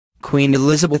Queen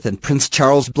Elizabeth and Prince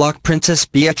Charles block Princess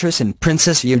Beatrice and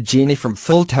Princess Eugenie from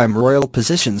full-time royal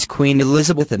positions. Queen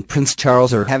Elizabeth and Prince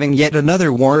Charles are having yet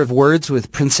another war of words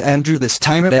with Prince Andrew, this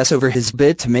time it's over his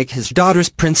bid to make his daughters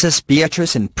Princess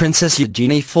Beatrice and Princess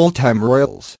Eugenie full-time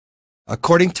royals.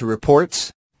 According to reports,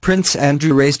 Prince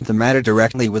Andrew raised the matter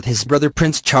directly with his brother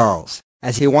Prince Charles,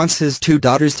 as he wants his two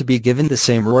daughters to be given the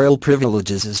same royal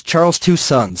privileges as Charles' two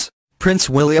sons, Prince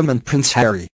William and Prince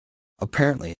Harry.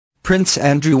 Apparently, Prince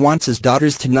Andrew wants his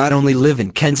daughters to not only live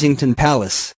in Kensington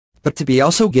Palace, but to be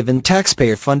also given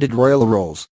taxpayer-funded royal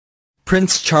roles.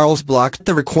 Prince Charles blocked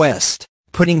the request,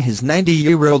 putting his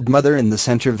 90-year-old mother in the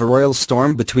center of a royal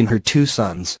storm between her two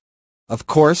sons. Of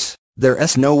course,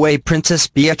 there's no way Princess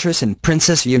Beatrice and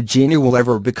Princess Eugenie will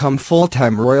ever become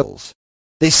full-time royals.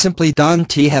 They simply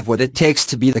don't have what it takes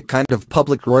to be the kind of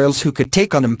public royals who could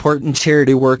take on important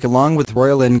charity work along with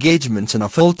royal engagements in a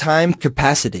full-time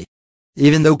capacity.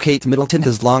 Even though Kate Middleton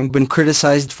has long been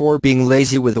criticized for being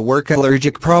lazy with a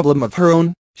work-allergic problem of her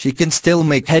own, she can still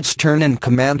make heads turn and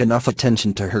command enough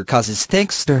attention to her causes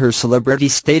thanks to her celebrity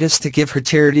status to give her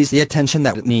charities the attention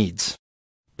that it needs.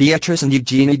 Beatrice and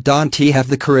Eugenie don't have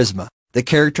the charisma, the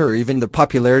character or even the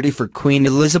popularity for Queen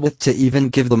Elizabeth to even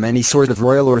give them any sort of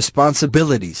royal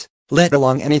responsibilities, let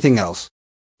alone anything else.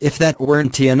 If that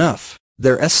weren't enough,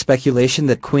 there's speculation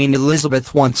that Queen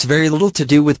Elizabeth wants very little to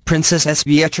do with Princesses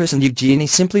Beatrice and Eugenie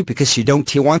simply because she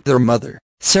don't want their mother,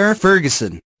 Sarah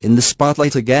Ferguson, in the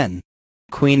spotlight again.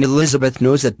 Queen Elizabeth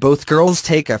knows that both girls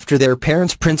take after their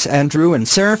parents Prince Andrew and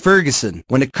Sarah Ferguson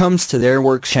when it comes to their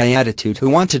work-shy attitude, who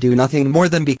want to do nothing more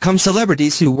than become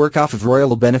celebrities who work off of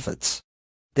royal benefits.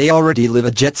 They already live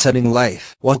a jet-setting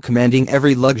life while commanding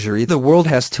every luxury the world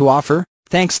has to offer,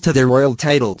 thanks to their royal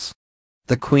titles.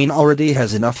 The Queen already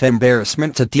has enough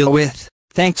embarrassment to deal with,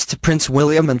 thanks to Prince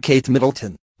William and Kate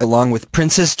Middleton, along with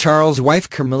Princess Charles' wife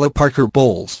Camilla Parker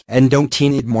Bowles, and don't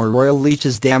need more royal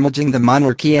leeches damaging the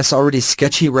monarchy's already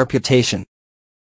sketchy reputation.